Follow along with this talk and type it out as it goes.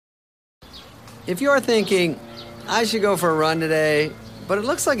If you're thinking, I should go for a run today, but it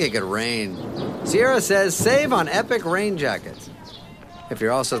looks like it could rain, Sierra says save on epic rain jackets. If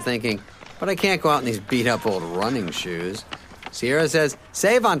you're also thinking, but I can't go out in these beat-up old running shoes, Sierra says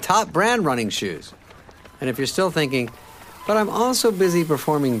save on top brand running shoes. And if you're still thinking, but I'm also busy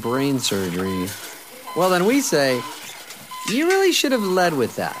performing brain surgery, well, then we say, you really should have led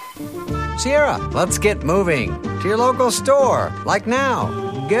with that. Sierra, let's get moving to your local store, like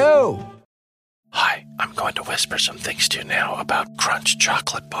now. Go! Hi, I'm going to whisper some things to you now about Crunch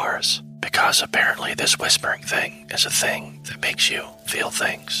chocolate bars, because apparently this whispering thing is a thing that makes you feel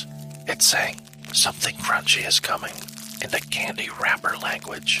things. It's saying something crunchy is coming in the candy wrapper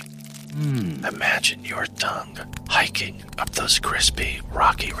language. Imagine your tongue hiking up those crispy,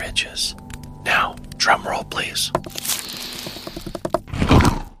 rocky ridges. Now, drum roll, please.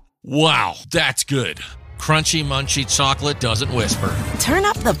 Wow, that's good. Crunchy, munchy chocolate doesn't whisper. Turn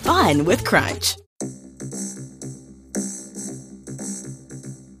up the fun with Crunch.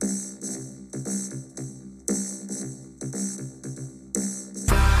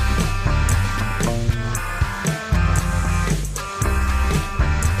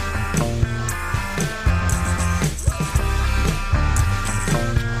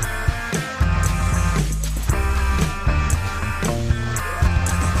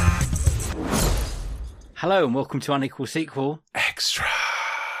 Hello and welcome to Unequal Sequel. Extra.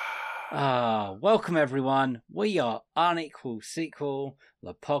 Welcome everyone. We are Unequal Sequel,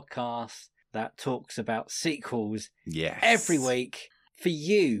 the podcast that talks about sequels every week for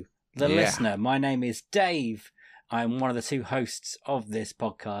you, the listener. My name is Dave. I'm one of the two hosts of this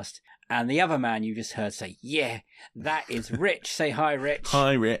podcast. And the other man you just heard say, that is Rich. Say hi, Rich.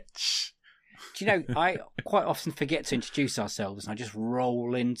 Hi, Rich. Do you know, I quite often forget to introduce ourselves and I just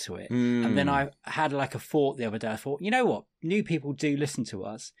roll into it. And then I had like a thought the other day. I thought, you know what? New people do listen to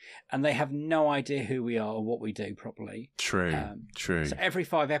us and they have no idea who we are or what we do properly. True. So every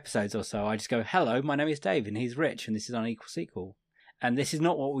 5 episodes or so, I just go, hello, my name is Dave and he's Rich and this is Unequal Sequel. And this is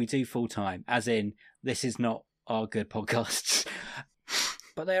not what we do full time, as in, this is not our good podcasts.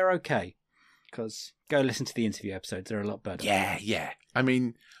 But they are okay. Because go listen to the interview episodes. They're a lot better. Yeah. I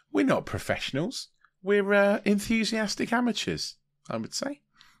mean, we're not professionals. We're enthusiastic amateurs, I would say.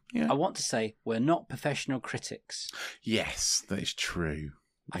 Yeah. I want to say we're not professional critics. Yes, that is true.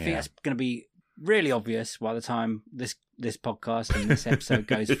 I think that's going to be really obvious by the time this podcast and this episode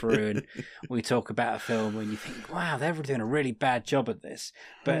goes through and we talk about a film and you think, wow, they're doing a really bad job at this.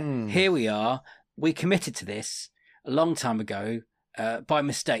 But here we are. We committed to this a long time ago by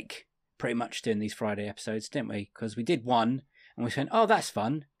mistake, pretty much doing these Friday episodes, didn't we? Because we did one and we went, oh, that's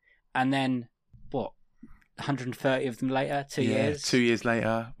fun. And then, 130 of them later, 2 years? 2 years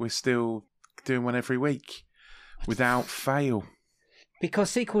later, we're still doing one every week without fail. Because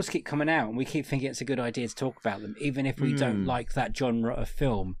sequels keep coming out and we keep thinking it's a good idea to talk about them, even if we don't like that genre of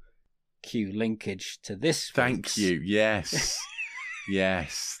film. Cue linkage to this. Thank you. Yes.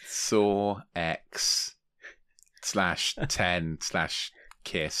 Yes. Saw X /10/Kiss.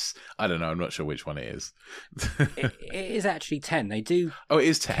 I don't know. I'm not sure which one it is. it is actually 10. They do. Oh, it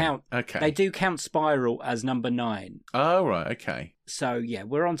is 10. Count, okay. They do count Spiral as number 9. Oh, right. Okay. So, yeah,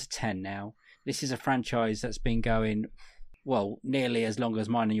 we're on to 10 now. This is a franchise that's been going, nearly as long as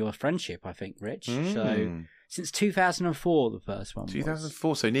mine and your friendship, I think, Rich. So, since 2004, the first one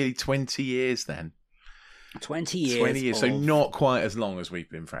 2004, so nearly 20 years then. 20 years. 20 years, so not quite as long as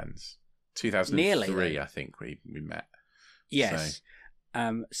we've been friends. 2003, nearly, I think we met. Yes.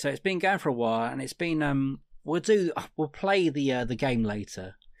 So it's been going for a while, and it's been we'll play the game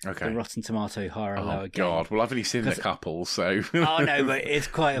later. Okay. The Rotten Tomato higher or lower game. Oh God! Well, I've only seen a couple, so. Oh no, but it's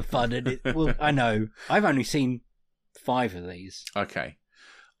quite a fun. And I know I've only seen 5 of these. Okay,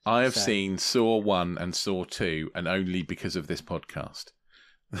 I have seen Saw 1 and Saw 2, and only because of this podcast.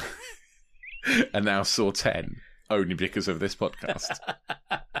 And now Saw 10, only because of this podcast.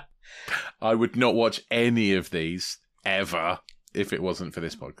 I would not watch any of these ever if it wasn't for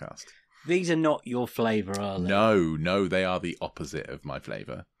this podcast. These are not your flavour, are they? No, they are the opposite of my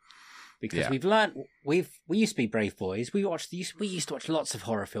flavour. Because we've learnt, we used to be brave boys. We used to watch lots of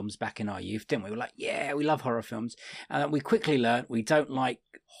horror films back in our youth, didn't we? We were like, yeah, we love horror films. And we quickly learnt we don't like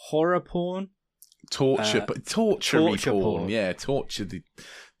horror porn. Torture porn. Yeah, torture.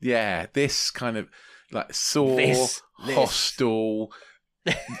 This kind of like Saw, Hostel.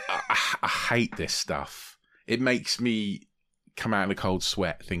 I hate this stuff. It makes me come out in a cold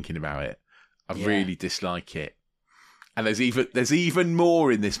sweat thinking about it. I really dislike it. And there's even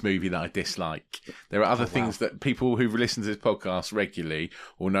more in this movie that I dislike. There are other things that people who listen to this podcast regularly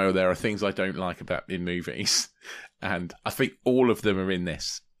will know there are things I don't like about in movies. And I think all of them are in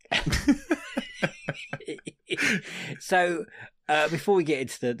this. So, before we get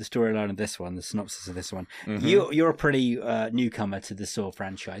into the storyline of this one, the synopsis of this one, you're a pretty newcomer to the Saw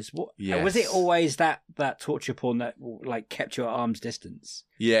franchise. Yes. Was it always that torture porn that like kept you at arm's distance?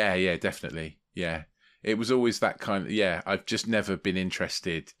 Yeah, definitely. Yeah, it was always that kind of. Yeah, I've just never been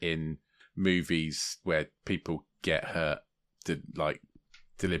interested in movies where people get hurt,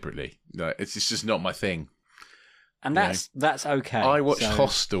 deliberately. Like, it's just not my thing. And that's okay. I watched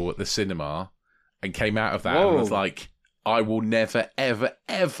Hostel at the cinema and came out of that and was like, I will never, ever,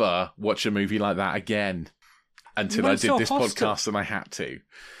 ever watch a movie like that again. Until I did this podcast and I had to.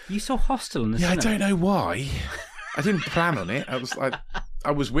 You saw Hostel in the cinema? I don't know why. I didn't plan on it.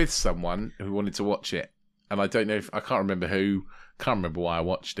 I was with someone who wanted to watch it, and I don't know I can't remember who, can't remember why I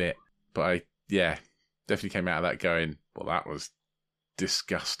watched it, but I definitely came out of that going, well, that was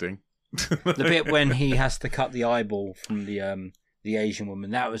disgusting. The bit when he has to cut the eyeball from the Asian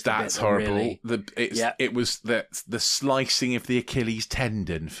woman, that's horrible. Really, it was the slicing of the Achilles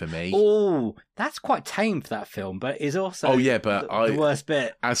tendon for me. Oh, that's quite tame for that film, but is also the worst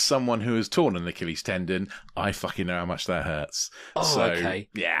bit. As someone who has torn an Achilles tendon, I fucking know how much that hurts. Oh, okay.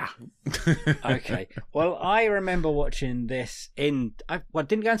 Yeah. Okay. Well, I remember watching this I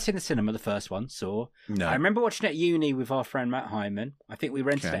didn't go and see in the cinema, the first one, Saw. No. I remember watching it at uni with our friend Matt Hyman. I think we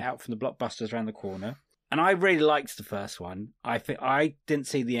rented it out from the Blockbusters around the corner. And I really liked the first one. I think I didn't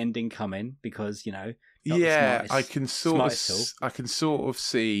see the ending coming because, I can sort of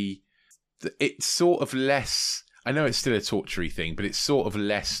see that it's sort of less. I know it's still a torture-y thing, but it's sort of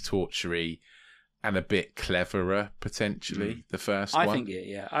less torture-y and a bit cleverer potentially. The first one, I think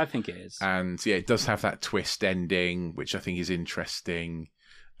it is. And it does have that twist ending, which I think is interesting.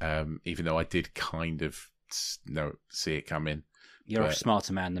 Even though I did kind of see it coming. You're a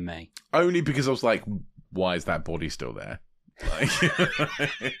smarter man than me. Only because I was like, why is that body still there? I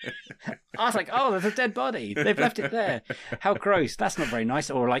was like, oh, there's a dead body. They've left it there. How gross. That's not very nice.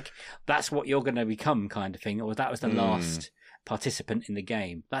 Or like, that's what you're going to become kind of thing. Or that was the last participant in the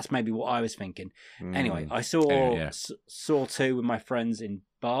game. That's maybe what I was thinking. Anyway, I saw Saw 2 with my friends in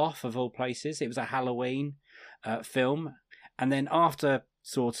Bath, of all places. It was a Halloween film. And then after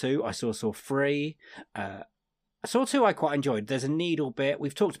Saw 2, I saw Saw 3. Saw 2 I quite enjoyed. There's a needle bit.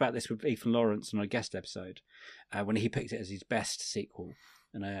 We've talked about this with Ethan Lawrence on a guest episode when he picked it as his best sequel.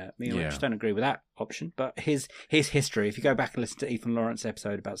 And me and Rich don't agree with that option. But his history, if you go back and listen to Ethan Lawrence's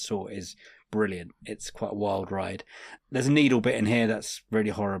episode about Saw, is brilliant. It's quite a wild ride. There's a needle bit in here that's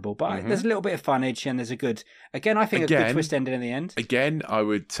really horrible. But there's a little bit of funnage and there's a good twist ending in the end. Again, I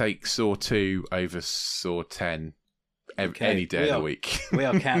would take Saw 2 over Saw 10. Any day of the week. We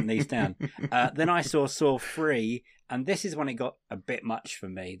are counting these down. Then I saw Saw 3, and this is when it got a bit much for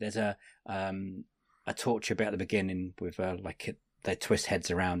me. There's a torture bit at the beginning with they twist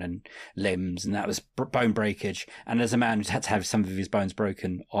heads around and limbs, and that was bone breakage. And there's a man who's had to have some of his bones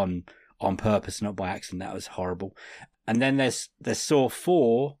broken on purpose, not by accident. That was horrible. And then there's Saw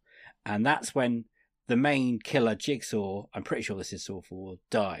 4, and that's when the main killer, Jigsaw, I'm pretty sure this is Saw 4,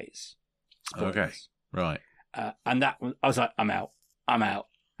 dies. Spoilers. Okay, right. And that I was like, I'm out.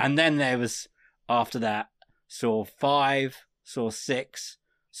 And then there was, after that, Saw 5, Saw 6,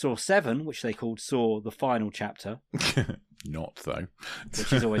 Saw 7, which they called Saw the Final Chapter. Not, though.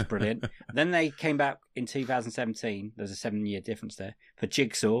 Which is always brilliant. Then they came back in 2017. There's a 7-year difference there for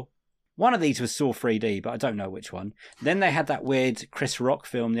Jigsaw. One of these was Saw 3D, but I don't know which one. Then they had that weird Chris Rock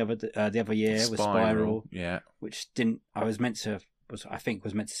film the other year with Spiral. Yeah. Which was meant to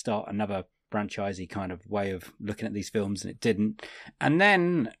start another franchisey kind of way of looking at these films, and it didn't. And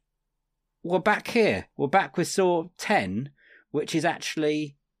then we're back here. We're back with Saw 10, which is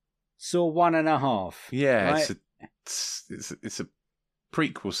actually Saw 1.5. Yeah, right? it's a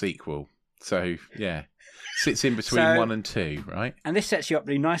prequel sequel. So yeah, sits in between 1 and 2, right? And this sets you up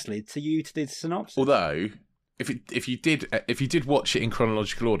really nicely to do the synopsis. Although, if you did watch it in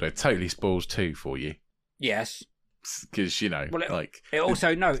chronological order, it totally spoils 2 for you. Yes. Because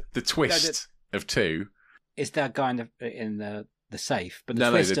the twist of 2 is that guy in the safe, but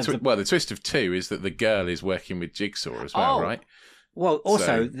the twist of 2 is that the girl is working with Jigsaw as well, right? Well,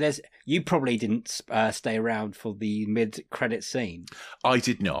 also you probably didn't stay around for the mid-credit scene. I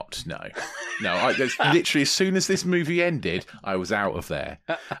did not. No. Literally as soon as this movie ended, I was out of there.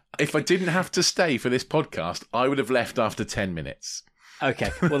 If I didn't have to stay for this podcast, I would have left after 10 minutes.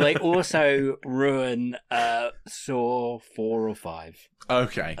 Okay. Well, they also ruin Saw 4 or 5.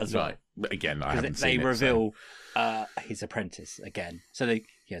 Okay. As well. Right. Again, I haven't seen it. They reveal his apprentice again. So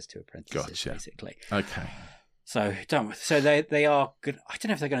he has 2 apprentices, Gotcha. basically. Okay. So don't. So they are good. I don't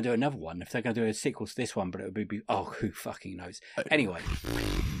know if they're going to do another one. If they're going to do a sequel to this one, but it would be who fucking knows. Anyway,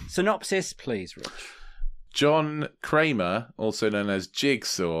 synopsis, please, Rich. John Kramer, also known as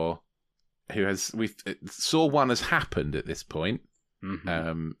Jigsaw, Saw 1 has happened at this point.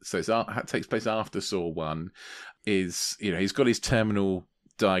 Mm-hmm. So it takes place after Saw 1. He's got his terminal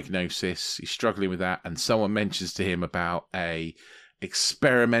diagnosis. He's struggling with that, and someone mentions to him about a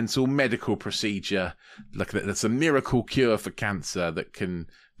experimental medical procedure, like that's a miracle cure for cancer that can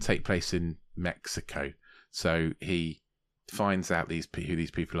take place in Mexico. So he finds out who these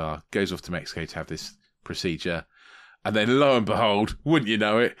people are, goes off to Mexico to have this procedure, and then lo and behold, wouldn't you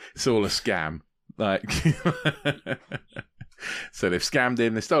know it, it's all a scam. Like, so they've scammed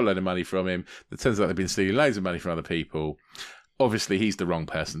him, they stole a load of money from him. It turns out they've been stealing loads of money from other people. Obviously, he's the wrong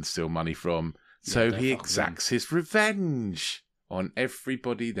person to steal money from, so he exacts his revenge on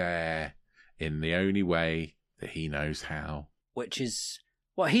everybody there in the only way that he knows how. Which is,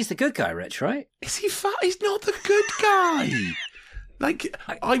 he's the good guy, Rich, right? Is he He's not the good guy. Like,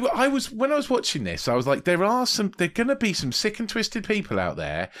 I was, when I was watching this, I was like, there are going to be some sick and twisted people out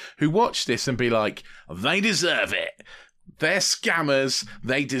there who watch this and be like, they deserve it. They're scammers.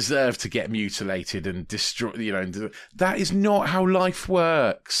 They deserve to get mutilated and destroyed. That is not how life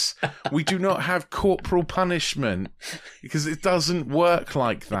works. We do not have corporal punishment because it doesn't work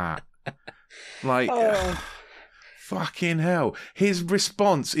like that. Like, fucking hell. His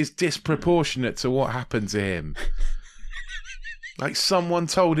response is disproportionate to what happened to him. Like, someone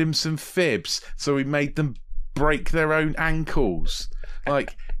told him some fibs, so he made them break their own ankles.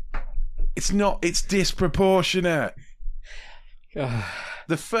 Like, it's disproportionate.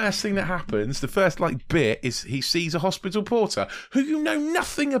 The first thing that happens, the first bit, is he sees a hospital porter who you know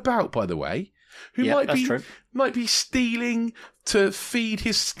nothing about, by the way, who might be stealing to feed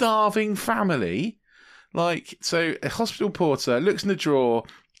his starving family. Like, so a hospital porter looks in the drawer,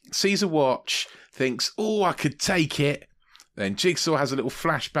 sees a watch, thinks, I could take it. Then Jigsaw has a little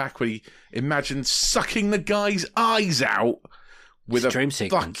flashback where he imagines sucking the guy's eyes out with a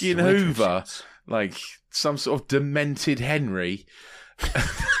fucking Hoover. Like some sort of demented Henry.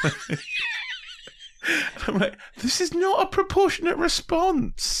 I'm like, this is not a proportionate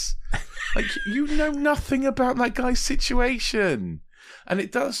response. Like, you know nothing about that guy's situation. And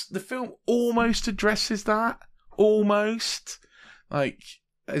the film almost addresses that. Almost. Like,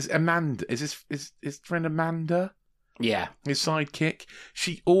 is his friend Amanda? Yeah. His sidekick.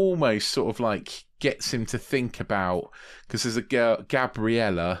 She almost sort of like gets him to think about, because there's a girl,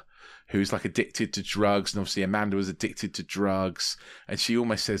 Gabriella, who's like addicted to drugs, and obviously Amanda was addicted to drugs, and she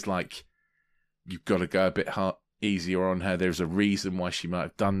almost says like, you've got to go a bit easier on her. There's a reason why she might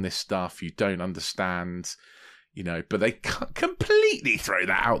have done this stuff. You don't understand, but they completely throw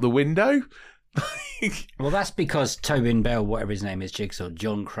that out the window. Well, that's because Tobin Bell, whatever his name is, Jigsaw,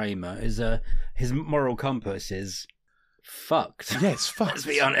 John Kramer, his moral compass is fucked. Yeah, it's fucked. Let's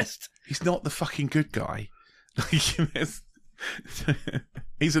be honest. He's not the fucking good guy.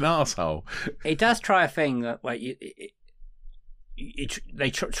 He's an asshole. It does try a thing that they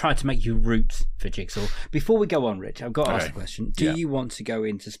try to make you root for Jigsaw. Before we go on, Rich, I've got to ask a question. Do you want to go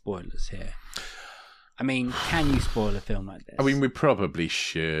into spoilers here? I mean, can you spoil a film like this? I mean, we probably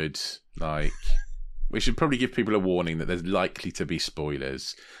should. Like, we should probably give people a warning that there's likely to be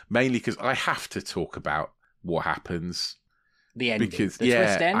spoilers. Mainly because I have to talk about what happens. The ending. Because, twist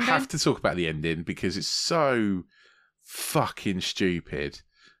ending? I have to talk about the ending because it's so fucking stupid.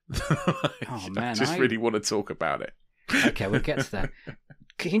 Oh, man. I just really want to talk about it. Okay, we'll get to that.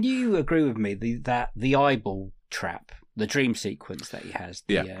 Can you agree with me that the eyeball trap, the dream sequence that he has,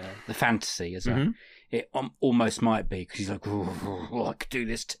 the fantasy, it almost might be, because he's like, I could do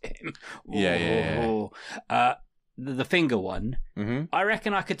this to him. The finger one, I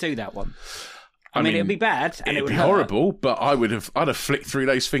reckon I could do that one. I mean, it'd be bad, and it would be hurt. horrible, but I'd have flicked through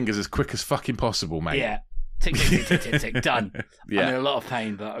those fingers as quick as fucking possible, mate. Yeah, tick, tick, tick, tick, tick, done. Yeah. I'm in a lot of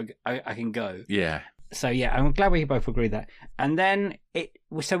pain, but I can go. Yeah. So yeah, I'm glad we both agree that. And then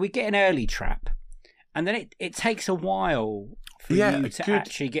we get an early trap, and then it takes a while for you to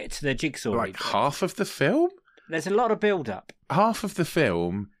actually get to the Jigsaw. Like half of the film? There's a lot of build-up. Half of the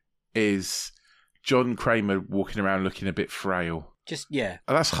film is John Kramer walking around looking a bit frail. Just, yeah.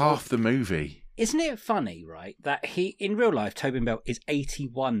 And that's half the movie. Isn't it funny, right, that in real life, Tobin Bell is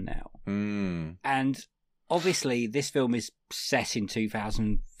 81 now. And obviously this film is set in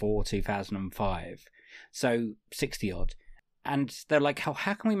 2004, 2005. So 60-odd. And they're like,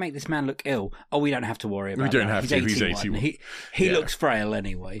 how can we make this man look ill? Oh, we don't have to worry about it. We don't have to. He's 81. He looks frail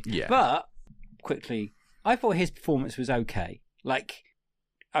anyway. Yeah. But, quickly, I thought his performance was okay. Like,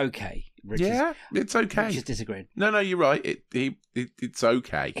 okay. It's okay. Rich is disagreeing. No, you're right. It's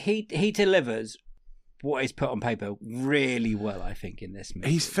okay. He delivers what is put on paper really well, I think, in this movie.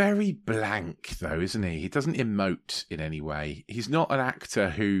 He's very blank, though, isn't he? He doesn't emote in any way. He's not an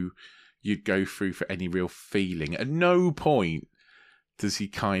actor who you'd go through for any real feeling. At no point does he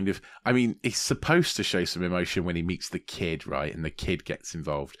kind of... I mean, he's supposed to show some emotion when he meets the kid, right? And the kid gets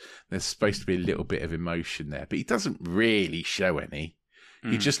involved. There's supposed to be a little bit of emotion there, but he doesn't really show any.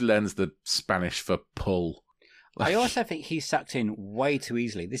 He just learns the Spanish for pull. I also think he's sucked in way too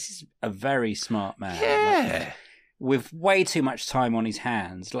easily. This is a very smart man. Yeah. With way too much time on his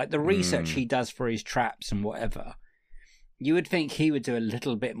hands. Like the research he does for his traps and whatever. You would think he would do a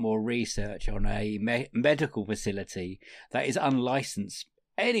little bit more research on a medical facility that is unlicensed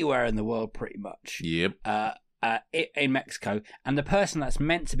anywhere in the world, pretty much. Yep. In Mexico. And the person that's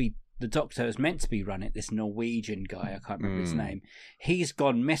meant to be, the doctor is meant to be running it, this Norwegian guy, I can't remember his name. He's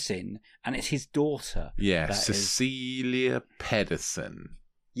gone missing, and it's his daughter. Yeah, Cecilia Pedersen.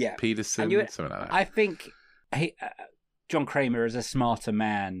 Yeah. Peterson, something like that. I think John Kramer is a smarter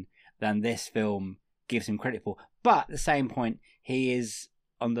man than this film gives him credit for. But at the same point, he is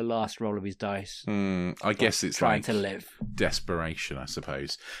on the last roll of his dice. I guess it's trying like to live. Desperation, I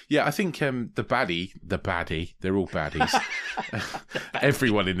suppose. Yeah, I think the baddie, they're all baddies.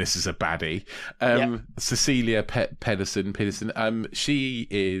 Everyone in this is a baddie. Cecilia Pedersen, she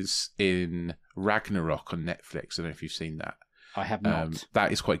is in Ragnarok on Netflix. I don't know if you've seen that. I have not.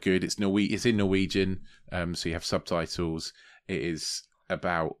 That is quite good. It's in Norwegian, so you have subtitles. It is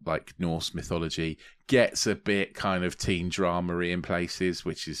about like Norse mythology. Gets a bit kind of teen drama-y in places,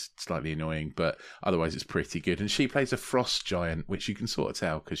 which is slightly annoying, but otherwise it's pretty good. And she plays a frost giant, which you can sort of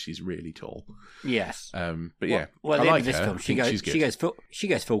tell because she's really tall. Yes. But yeah, well, I like this her. film, she goes full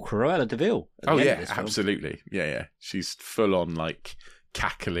Cruella de Vil. Oh yeah, absolutely. Yeah. She's full on like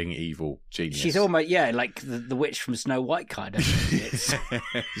cackling evil genius. She's almost like the witch from Snow White kind of.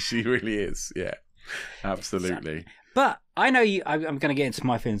 She really is. Yeah, absolutely. Exactly. But I know you. I'm going to get into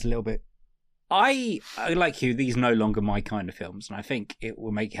my feelings a little bit. I like you. These are no longer my kind of films, and I think it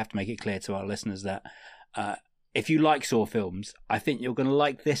will have to make it clear to our listeners that if you like Saw films, I think you're going to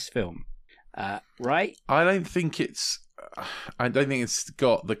like this film, right? I don't think it's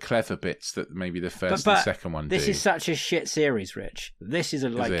got the clever bits that maybe the first and second one do. This is such a shit series, Rich. This is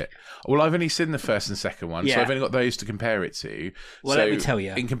Is it? Well, I've only seen the first and second one, so I've only got those to compare it to. Well, so let me tell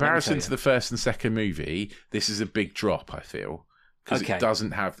you. In comparison to the first and second movie, this is a big drop, I feel. Because it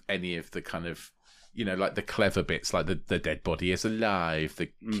doesn't have any of the kind of, like the clever bits, like the dead body is alive, the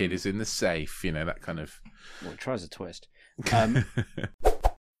kid is in the safe, that kind of... Well, it tries a twist.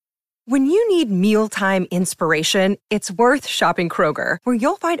 When you need mealtime inspiration, it's worth shopping Kroger, where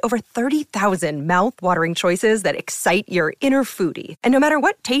you'll find over 30,000 mouth-watering choices that excite your inner foodie. And no matter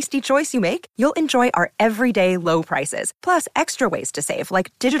what tasty choice you make, you'll enjoy our everyday low prices, plus extra ways to save,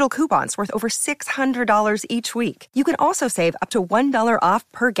 like digital coupons worth over $600 each week. You can also save up to $1 off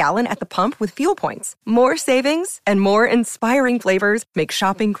per gallon at the pump with fuel points. More savings and more inspiring flavors make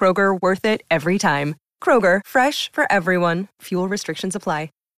shopping Kroger worth it every time. Kroger, fresh for everyone. Fuel restrictions apply.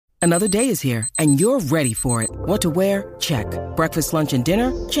 Another day is here, and you're ready for it. What to wear? Check. Breakfast, lunch, and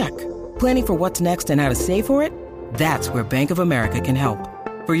dinner? Check. Planning for what's next and how to save for it? That's where Bank of America can help.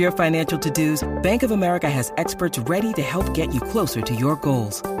 For your financial to-dos, Bank of America has experts ready to help get you closer to your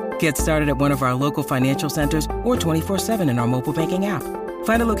goals. Get started at one of our local financial centers or 24/7 in our mobile banking app.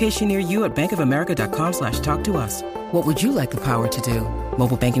 Find a location near you at bankofamerica.com/talktous. What would you like the power to do?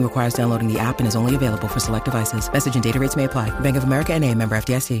 Mobile banking requires downloading the app and is only available for select devices. Message and data rates may apply. Bank of America NA, member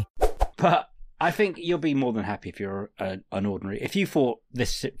FDIC. But I think you'll be more than happy if you're an ordinary. If you thought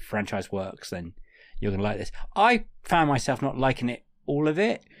this franchise works, then you're going to like this. I found myself not liking it, all of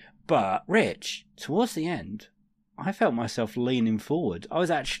it. But, Rich, towards the end, I felt myself leaning forward. I was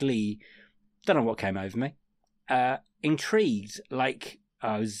actually, don't know what came over me, intrigued. Like,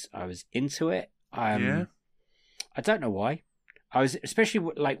 I was into it. Yeah. I don't know why. I was, especially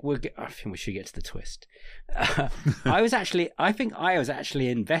like, I think we should get to the twist. I think I was actually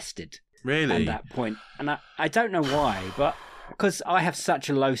invested. Really? At that point. And I don't know why, but because I have such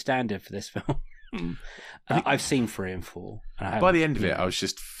a low standard for this film. I've seen 3 and 4. And by the end of it, I was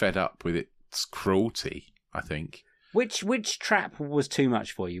just fed up with its cruelty, I think. Which trap was too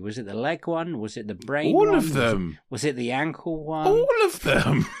much for you? Was it the leg one? Was it the brain one? All of them. Was it the ankle one? All of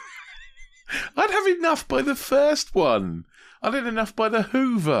them. I'd have enough by the first one. I'd had enough by the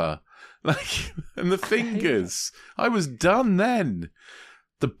Hoover. And the fingers. I was done then.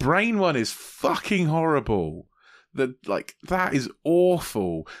 The brain one is fucking horrible. That is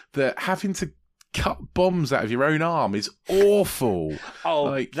awful. That having to cut bombs out of your own arm is awful. Oh,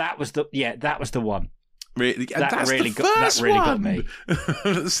 like, that was the one. Really, that really got me.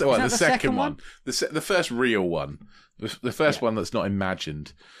 So, the second one, the first real one, the first one that's not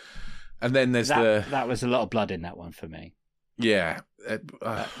imagined, and then there's that was a lot of blood in that one for me. Yeah,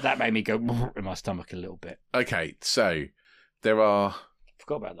 that made me go in my stomach a little bit. Okay, so there are.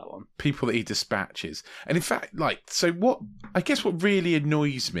 Forgot about that one. People that he dispatches, and in fact, what really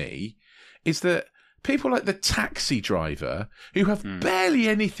annoys me is that people like the taxi driver who have barely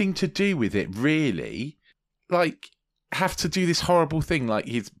anything to do with it, really. Have to do this horrible thing, like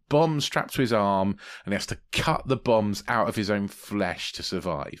his bomb strapped to his arm, and he has to cut the bombs out of his own flesh to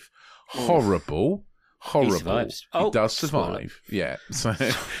survive. Horrible. He survives. He does survive. Yeah. So,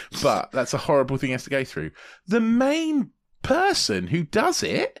 but that's a horrible thing he has to go through. The main person who does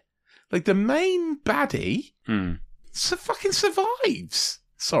it, the main baddie, fucking survives.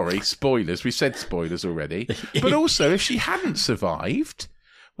 Sorry, spoilers. We said spoilers already. But also, if she hadn't survived,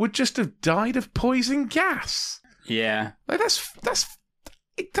 would just have died of poison gas. Yeah, that's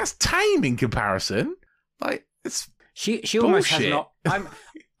tame in comparison. It's she almost has an I'm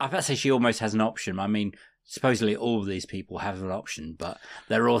about to say she almost has an option. I mean, supposedly all of these people have an option, but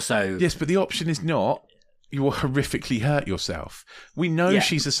they're also yes. But the option is not you will horrifically hurt yourself. We know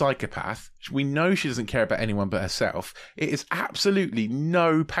she's a psychopath. We know she doesn't care about anyone but herself. It is absolutely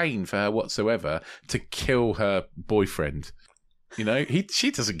no pain for her whatsoever to kill her boyfriend. You know,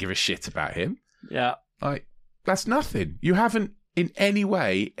 she doesn't give a shit about him. Yeah. That's nothing. You haven't in any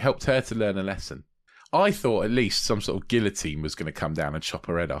way helped her to learn a lesson. I thought at least some sort of guillotine was going to come down and chop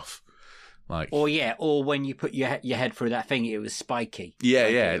her head off. Or when you put your head through that thing, it was spiky.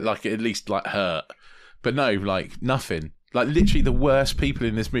 Yeah, at least hurt. But no, nothing. Literally the worst people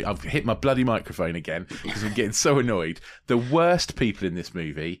in this movie. I've hit my bloody microphone again because I'm getting so annoyed. The worst people in this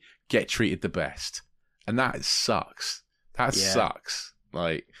movie get treated the best. And that sucks. That sucks.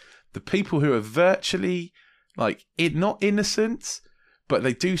 The people who are virtually, not innocent, but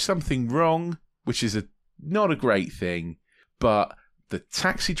they do something wrong, which is not a great thing. But the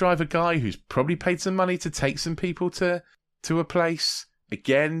taxi driver guy who's probably paid some money to take some people to a place,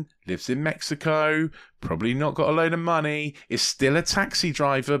 again, lives in Mexico, probably not got a load of money, is still a taxi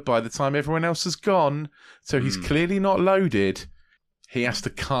driver by the time everyone else has gone, so he's clearly not loaded. He has to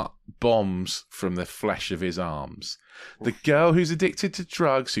cut bombs from the flesh of his arms. The girl who's addicted to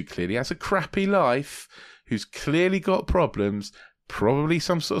drugs, who clearly has a crappy life, who's clearly got problems, probably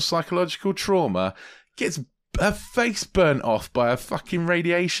some sort of psychological trauma, gets her face burnt off by a fucking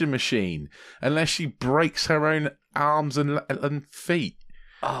radiation machine unless she breaks her own arms and feet.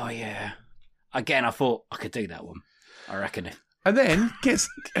 Oh, yeah. Again, I thought I could do that one. I reckon it. And then gets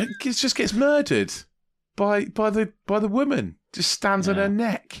murdered by the woman. Just stands on her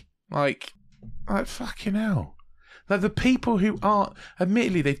neck. Like fucking hell. The people who aren't,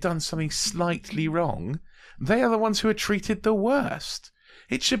 admittedly they've done something slightly wrong, they are the ones who are treated the worst.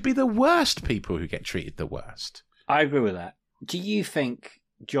 It should be the worst people who get treated the worst. I agree with that. Do you think,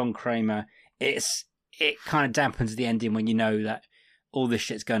 John Kramer, it kind of dampens the ending when you know that all this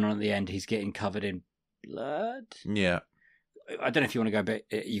shit's going on at the end, he's getting covered in blood? Yeah. I don't know if you want to go a bit,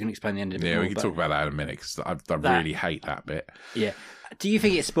 you can explain the end of it. Yeah, we can talk about that in a minute, because I really hate that bit. Yeah. Do you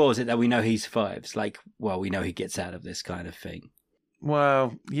think it spoils it that we know he survives? We know he gets out of this kind of thing.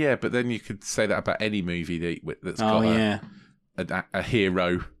 Well, yeah, but then you could say that about any movie that's got a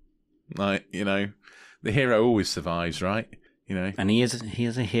hero. The hero always survives, right? And he is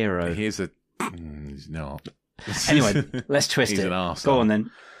a hero. He's not. Anyway, let's twist He's it. An arsehole. Go on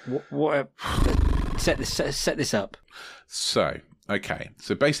then. Set this up. So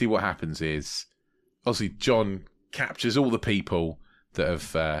basically what happens is, obviously John captures all the people that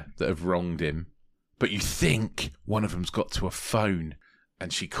have wronged him, but you think one of them's got to a phone,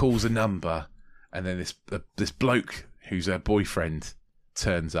 and she calls a number, and then this bloke who's her boyfriend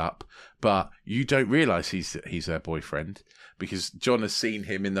turns up, but you don't realise he's her boyfriend, because John has seen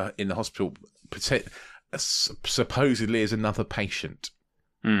him in the hospital supposedly as another patient.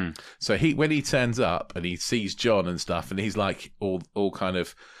 So when he turns up and he sees John and stuff, and he's like all kind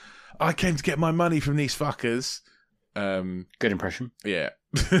of, I came to get my money from these fuckers. Good impression. Yeah,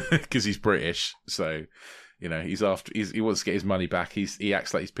 because he's British, so he wants to get his money back. He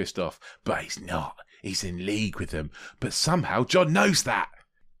acts like he's pissed off, but he's not. He's in league with them, but somehow John knows that,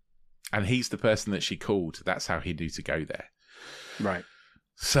 and he's the person that she called. That's how he knew to go there. Right.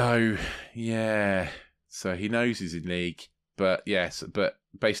 So yeah, so he knows he's in league, but yes, but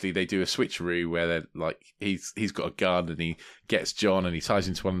basically they do a switcheroo where they're like he's got a gun and he gets John and he ties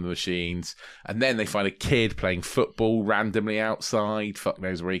into one of the machines, and then they find a kid playing football randomly outside. Fuck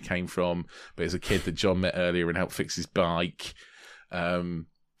knows where he came from, but it's a kid that John met earlier and helped fix his bike. And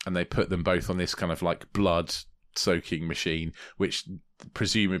they put them both on this kind of like blood soaking machine, which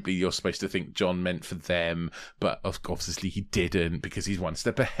presumably you're supposed to think John meant for them, but obviously he didn't because he's one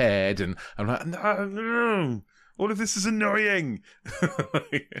step ahead. And I'm like, no. All of this is annoying.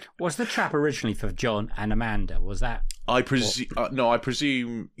 Was the trap originally for John and Amanda? Was that? I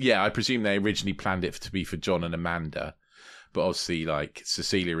presume they originally planned it to be for John and Amanda, but obviously, like,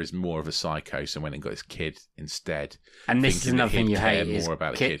 Cecilia is more of a psycho, so went and got his kid instead. And this is another thing you hate is more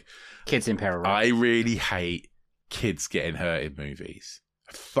about the kid. Kids in peril. Right? I really hate kids getting hurt in movies.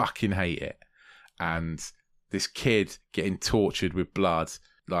 I fucking hate it. And this kid getting tortured with blood,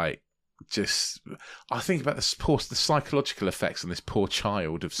 like. I think about the psychological effects on this poor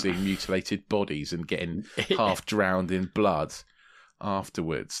child of seeing mutilated bodies and getting half drowned in blood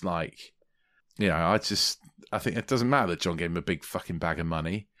afterwards. Like, you know, I think it doesn't matter that John gave him a big fucking bag of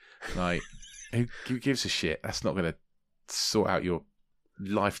money. Like, who gives a shit? That's not going to sort out your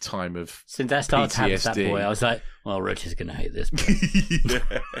lifetime of Since I started to have that boy, I was like, well, Rich is going to hate this.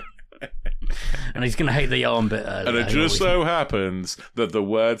 And he's going to hate the yarn bit. And it just so happens that the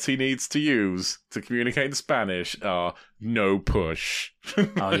words he needs to use to communicate in Spanish are no push.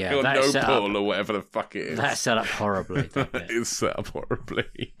 Oh, yeah. Or no pull or whatever the fuck it is. That's set up horribly. It's set up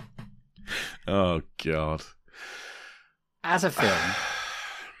horribly. Oh, God. As a film,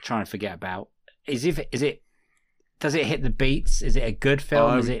 trying to forget about, does it hit the beats? Is it a good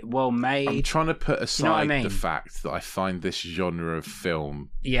film? Is it well made? I'm trying to put aside the fact that I find this genre of film...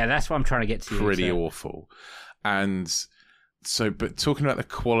 Yeah, that's what I'm trying to get to. Pretty awful. And so, but talking about the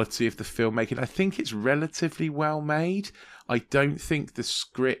quality of the filmmaking, I think it's relatively well made. I don't think the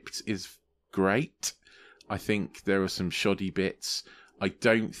script is great. I think there are some shoddy bits. I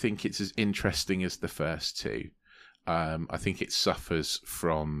don't think it's as interesting as the first two. I think it suffers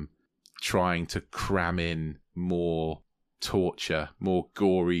from trying to cram in more torture, more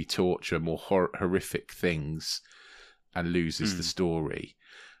gory torture, more horrific things, and loses the story.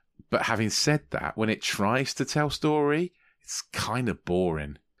 But having said that, when it tries to tell story, it's kind of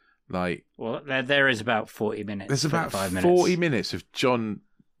boring. Like, well, there is about 40 minutes. There's about 40 minutes of John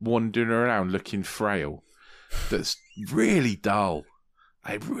wandering around looking frail. That's really dull.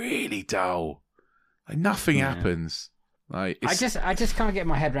 Like, really dull. Like, nothing happens. Like, I just can't get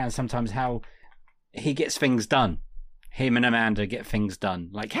my head around sometimes how he gets things done. Him and Amanda get things done.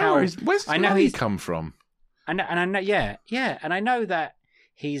 Like, how? Where's the money come from? I know, and I know that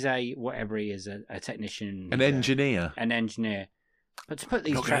he's whatever he is, a technician, an engineer. But to put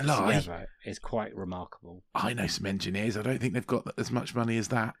these tracks together is quite remarkable. I know some engineers. I don't think they've got as much money as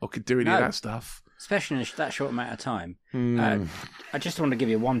that, or could do any of that stuff. Especially in that short amount of time. I just want to give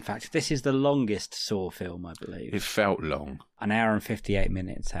you one fact. This is the longest Saw film, I believe. It felt long. 1 hour and 58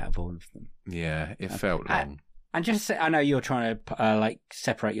 minutes out of all of them. Yeah, it felt long. And just, I know you're trying to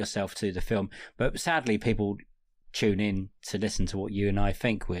separate yourself to the film, but sadly people tune in to listen to what you and I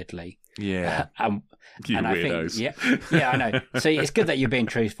think, weirdly. Yeah. You and weirdos. I think, yeah, I know. So it's good that you're being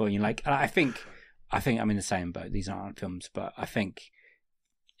truthful. And you're like, I think I'm in the same boat. These aren't films, but I think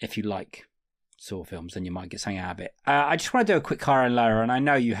if you like Saw films, then you might get something out of it. I just want to do a quick higher and lower, and I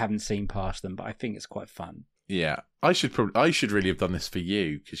know you haven't seen past them, but I think it's quite fun. Yeah, I should really have done this for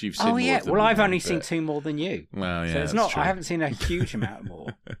you because you've seen. Oh yeah, more well I've only seen 2 more than you. Well, yeah, so it's not. True. I haven't seen a huge amount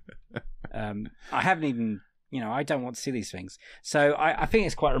more. I haven't even. I don't want to see these things. So I think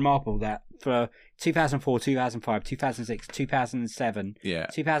it's quite remarkable that for 2004, 2005, 2006, 2007,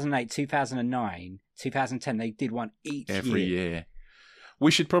 2008, 2009, 2010, they did one every year.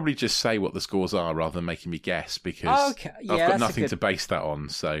 We should probably just say what the scores are rather than making me guess because I've got nothing to base that on.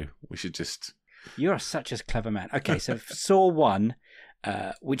 So we should just... You're such a clever man. Okay, so Saw 1,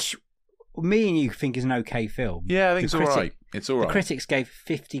 which me and you think is an okay film. Yeah, I think it's all right. It's all right. The critics gave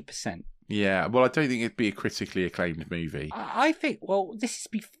 50%. Yeah, well, I don't think it'd be a critically acclaimed movie. I think, well, this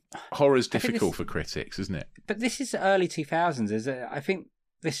is... Horror's difficult for critics, isn't it? But this is early 2000s. I think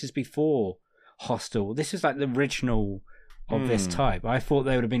this is before Hostel. This is like the original of this type. I thought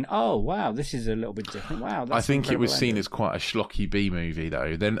they would have been, oh, wow, this is a little bit different. Wow, that's I think it was seen as quite a schlocky B movie,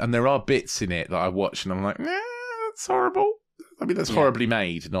 though. And there are bits in it that I watch and I'm like, that's horrible. I mean, that's horribly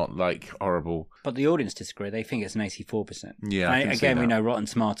made, not like horrible. But the audience disagree. They think it's an 84%. Yeah, again, we know Rotten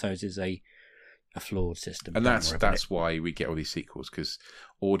Tomatoes is a flawed system. And that's why we get all these sequels, because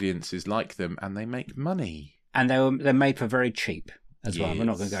audiences like them and they make money. And they're made for very cheap as well. We're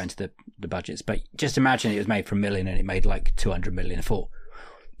not going to go into the budgets, but just imagine it was made for $1 million and it made like 200 million. I thought,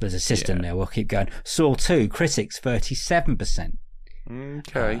 There's a system there. We'll keep going. Saw 2, critics 37%.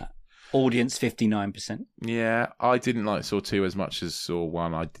 Okay. Audience 59%. Yeah, I didn't like Saw 2 as much as Saw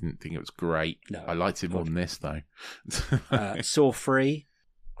 1. I didn't think it was great. No, I liked it more than this, though. Saw 3,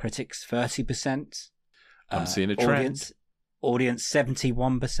 critics 30%. I'm seeing a trend. Audience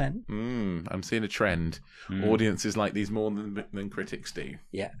 71%. I'm seeing a trend. Audiences like these more than critics do.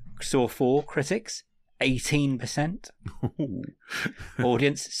 Yeah. Saw 4, critics 18%.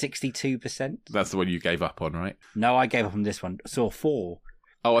 Audience 62%. That's the one you gave up on, right? No, I gave up on this one. Saw 4.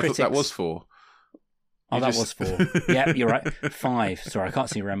 Oh, I critics. thought that was 4. Was 4. Yeah, you're right. 5. Sorry, I can't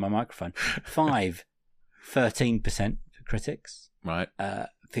see around my microphone. 5, 13% for critics. Right.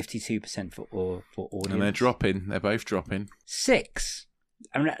 52% for audience. And they're dropping. They're both dropping. 6.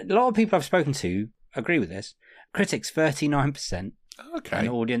 I mean, a lot of people I've spoken to agree with this. Critics 39%. Okay. And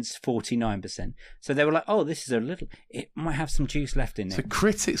audience 49%. So they were like, "Oh, this is a little. It might have some juice left in it." So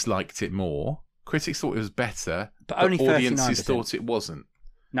critics liked it more. Critics thought it was better, but only audiences 39%. thought it wasn't.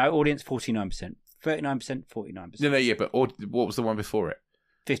 No, audience 49%, 39%, 49%. No, yeah, but what was the one before it?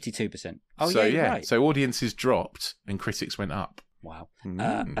 52%. Oh, so, yeah, right. So audiences dropped and critics went up. Wow.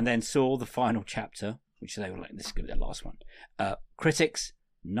 And then Saw the final chapter, which they were like, "This is going to be the last one." Critics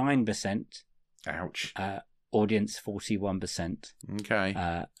 9%. Ouch. Audience 41%.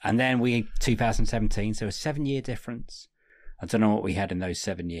 Okay. And then 2017, so a 7-year difference. I don't know what we had in those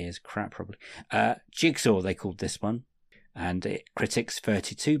 7 years. Crap, probably. Jigsaw, they called this one. And critics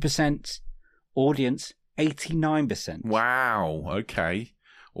 32%. Audience 89%. Wow. Okay.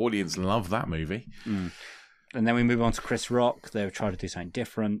 Audience love that movie. And then we move on to Chris Rock. They were trying to do something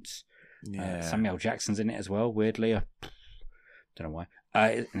different. Yeah. Samuel Jackson's in it as well, weirdly. I don't know why.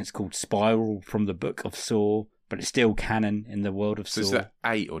 And it's called Spiral from the Book of Saw, but it's still canon in the world of Saw. So is that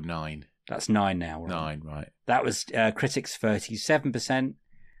 8 or 9? That's 9 now. Right? 9, right. That was critics 37%,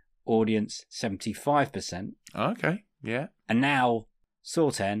 audience 75%. Okay, yeah. And now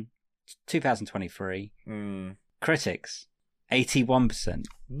Saw 10, 2023, critics 81%.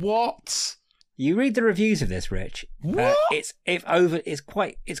 What? You read the reviews of this, Rich. What? It's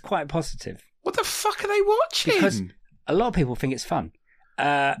quite positive. What the fuck are they watching? Because a lot of people think it's fun.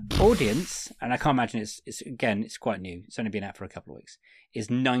 Audience, and I can't imagine it's quite new. It's only been out for a couple of weeks. Is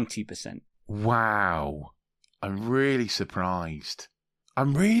 90%. Wow, I'm really surprised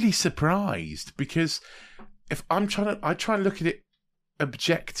because if I try and look at it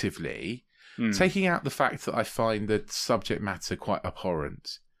objectively, taking out the fact that I find the subject matter quite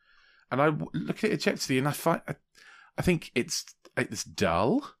abhorrent, and I look at it objectively, and I think it's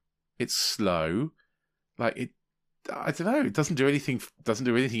dull, it's slow, like it. I don't know. It doesn't do anything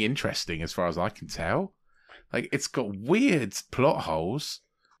interesting as far as I can tell. Like, it's got weird plot holes.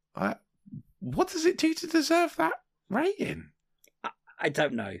 What does it do to deserve that rating? I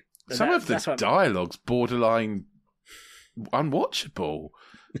don't know. Some of the dialogue's borderline unwatchable.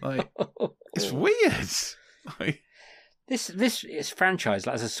 Like, it's weird. Like, This is franchise,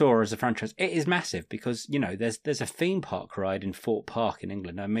 like as a Saw as a franchise, it is massive because, you know, there's a theme park ride in Fort Park in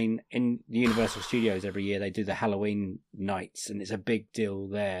England. I mean, in the Universal Studios every year they do the Halloween nights, and it's a big deal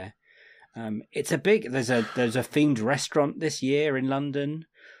there. There's a themed restaurant this year in London.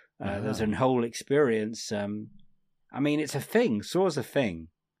 There's a whole experience. I mean, it's a thing. Saw's a thing.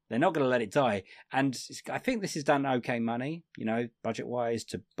 They're not going to let it die, and I think this has done okay money. You know, budget wise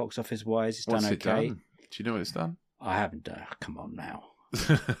to box office wise, it's done okay. Do you know what it's done? I haven't done. Come on now.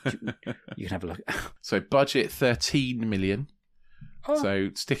 You can have a look. So budget 13 million. Oh. So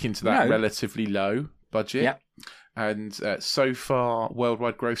sticking to that relatively low budget. Yep. And so far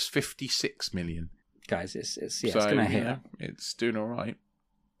worldwide gross 56 million. Guys, it's going to hit. Yeah, it's doing all right.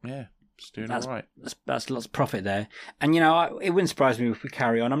 Yeah, it's doing all right. That's lots of profit there. And, you know, it wouldn't surprise me if we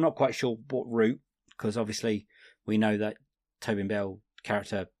carry on. I'm not quite sure what route, because obviously we know that Tobin Bell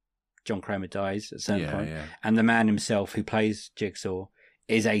character John Kramer dies at a certain point. Yeah. And the man himself who plays Jigsaw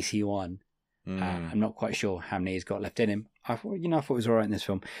is 81. I'm not quite sure how many he's got left in him. I thought it was all right in this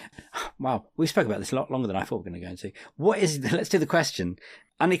film. Wow, we spoke about this a lot longer than I thought we were going to go into. What is? Let's do the question: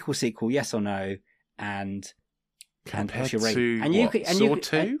 unequal sequel, yes or no? And compared what's your rate? To and you can, Saw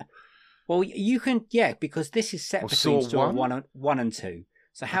 2? Well, you can, because this is set between Saw 1 and 2.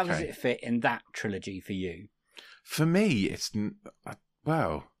 So how does it fit in that trilogy for you? For me, it's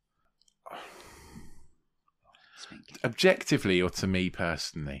well. Objectively, or to me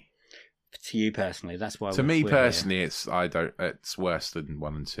personally? To you personally, that's why. To me personally, here. It's worse than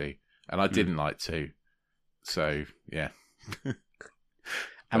 1 and 2, and I didn't like 2, so yeah.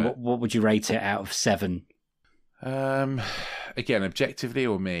 And what would you rate it out of 7? Again, objectively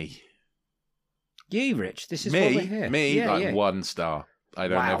or me? You, Rich. This is me. What we're here. Me, 1 star. I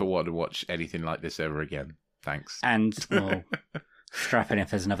don't ever want to watch anything like this ever again. Thanks. And well, strap in if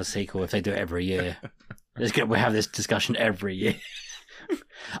there's another sequel, if they do it every year. We have this discussion every year.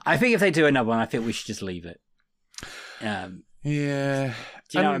 I think if they do another one, I think we should just leave it. Yeah.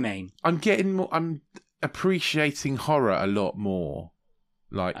 Do you know what I mean? I'm appreciating horror a lot more.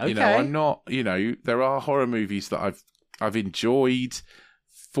 Like, I'm not, there are horror movies that I've enjoyed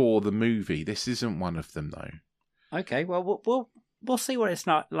for the movie. This isn't one of them, though. Okay, well, we'll see what it's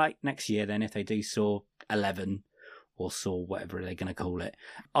not like next year then, if they do Saw 11 or Saw whatever they're going to call it.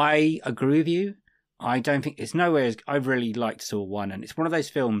 I agree with you. I don't think it's nowhere as I've really liked Saw 1, and it's one of those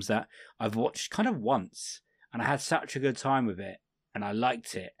films that I've watched kind of once, and I had such a good time with it, and I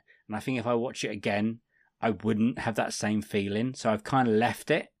liked it. And I think if I watch it again, I wouldn't have that same feeling, so I've kind of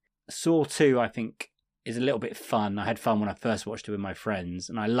left it. Saw 2, I think, is a little bit fun. I had fun when I first watched it with my friends,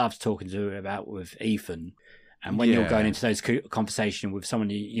 and I loved talking to it about with Ethan. And when you're going into those conversations with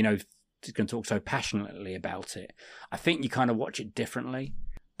someone you know is going to talk so passionately about it, I think you kind of watch it differently.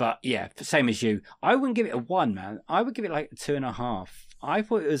 But yeah, same as you. I wouldn't give it a 1, man. I would give it like a 2.5. I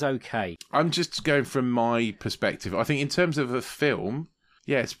thought it was okay. I'm just going from my perspective. I think in terms of a film,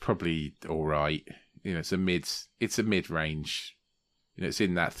 yeah, it's probably all right. It's a mid-range. It's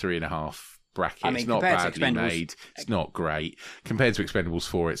in that 3.5 bracket. It's not badly made. It's not great. Compared to Expendables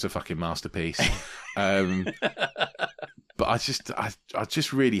 4, it's a fucking masterpiece. But I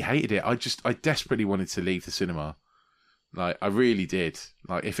just really hated it. I desperately wanted to leave the cinema. Like, I really did.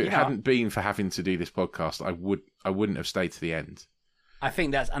 Like, if it hadn't been for having to do this podcast, I wouldn't have stayed to the end. I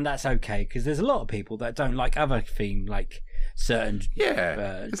think that's okay, because there's a lot of people that don't like other theme, like certain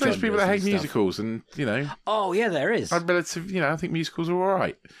there's those people that hate musicals, and oh yeah, there is. I'm relative. I think musicals are all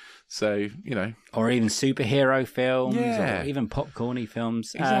right. So or even superhero films, or even popcorny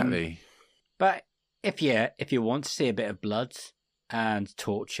films. Exactly. But if you want to see a bit of blood and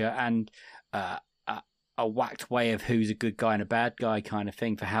torture and a whacked way of who's a good guy and a bad guy kind of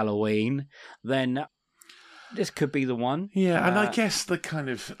thing for Halloween, then this could be the one. Yeah, and I guess the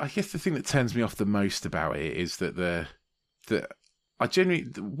thing that turns me off the most about it is that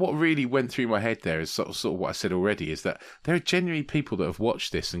what really went through my head there is sort of what I said already, is that there are genuinely people that have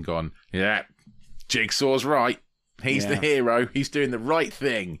watched this and gone, yeah, Jigsaw's right. He's the hero. He's doing the right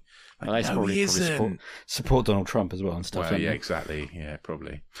thing. Well, no, he isn't. Support Donald Trump as well and stuff. Well, yeah, exactly. Yeah,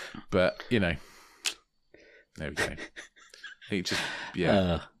 probably. But, there we go. He just,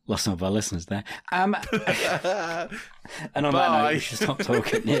 lost some of our listeners there. And on that note, we should stop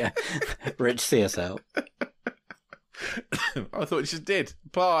talking. Yeah. Rich, see us out. I thought you just did.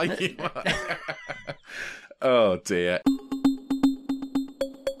 Bye. Oh, dear.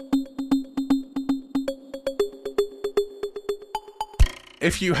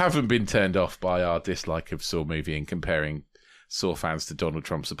 If you haven't been turned off by our dislike of Saw movie and comparing Saw fans to Donald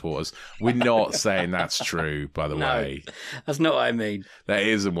Trump supporters, we're not saying that's true, by the way. That's not what I mean. That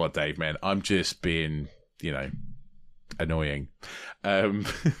isn't what Dave meant. I'm just being, annoying. Then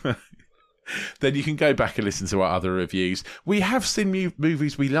you can go back and listen to our other reviews. We have seen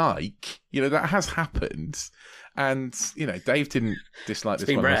movies we like. That has happened. And, Dave didn't dislike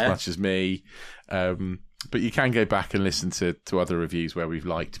this one as much as me. But you can go back and listen to other reviews where we've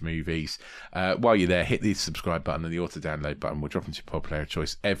liked movies. While you're there, hit the subscribe button and the auto-download button. We'll drop into your pod player of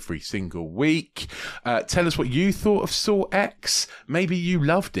choice every single week. Tell us what you thought of Saw X. Maybe you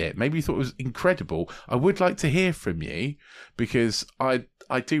loved it. Maybe you thought it was incredible. I would like to hear from you, because I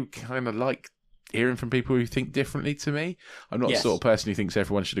do kind of like hearing from people who think differently to me. I'm not the sort of person who thinks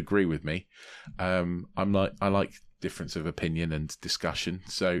everyone should agree with me. I like difference of opinion and discussion.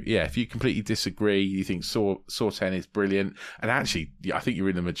 So yeah, if you completely disagree, you think Saw 10 is brilliant, and actually I think you're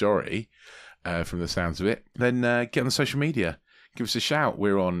in the majority from the sounds of it, then get on the social media, give us a shout.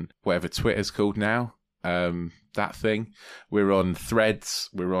 We're on whatever Twitter's called now, that thing. We're on Threads,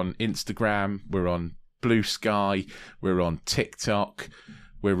 we're on Instagram, we're on Blue Sky, we're on TikTok,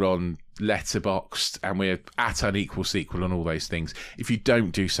 we're on Letterboxd, and we're at Unequal Sequel on all those things. If you don't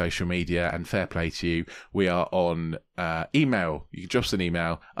do social media, and fair play to you, we are on email. You can drop us an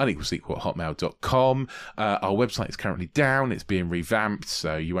email, unequalsequel@hotmail.com. Our website is currently down. It's being revamped,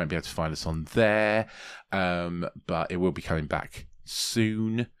 so you won't be able to find us on there. But it will be coming back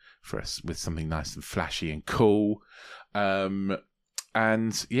soon for us with something nice and flashy and cool. And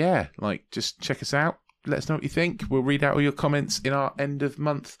yeah, just check us out. Let us know what you think. We'll read out all your comments in our end of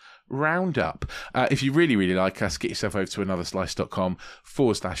month roundup. If you really, really like us, get yourself over to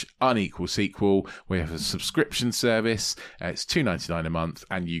anotherslice.com/unequal sequel. We have a subscription service. It's $2.99 a month,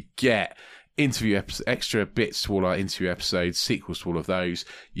 and you get extra bits to all our interview episodes, sequels to all of those.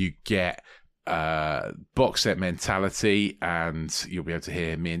 You get Box Set Mentality, and you'll be able to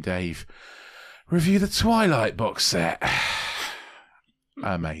hear me and Dave review the Twilight box set.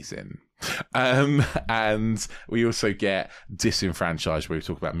 Amazing. And we also get Disenfranchised, where we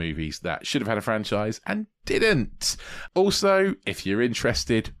talk about movies that should have had a franchise and didn't. Also, if you're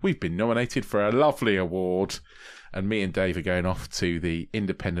interested, we've been nominated for a lovely award, and me and Dave are going off to the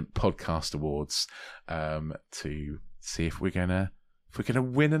Independent Podcast Awards to see if we're gonna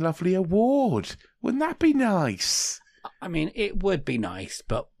win a lovely award. Wouldn't that be nice? I mean, it would be nice,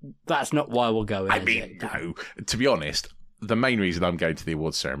 but that's not why we're going. No. To be honest, the main reason I'm going to the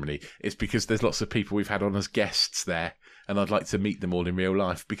awards ceremony is because there's lots of people we've had on as guests there, and I'd like to meet them all in real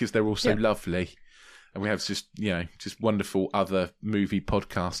life because they're all so lovely, and we have just wonderful other movie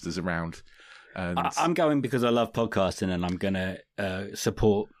podcasters around. And I'm going because I love podcasting, and I'm going to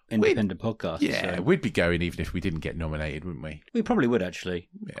support independent podcasts. Yeah, so. We'd be going even if we didn't get nominated, wouldn't we? We probably would, actually,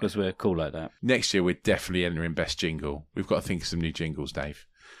 because we're cool like that. Next year, we're definitely entering Best Jingle. We've got to think of some new jingles, Dave.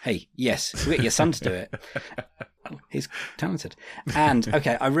 Hey, yes, we get your son to do it. He's talented. And,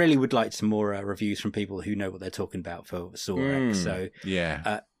 okay, I really would like some more reviews from people who know what they're talking about for Saw X. So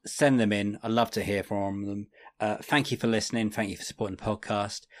send them in. I'd love to hear from them. Thank you for listening. Thank you for supporting the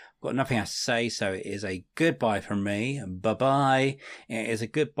podcast. I've got nothing else to say, so it is a goodbye from me. Bye-bye. It is a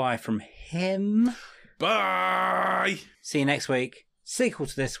goodbye from him. Bye! See you next week. Sequel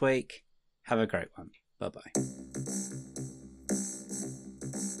to this week. Have a great one. Bye-bye.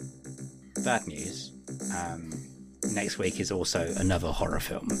 Bad news. Next week is also another horror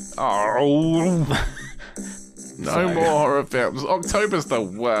film. Oh, no more horror films. October's the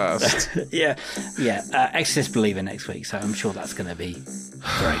worst. yeah. Exorcist Believer next week, so I'm sure that's going to be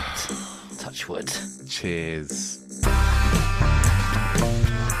great. Touch wood. Cheers.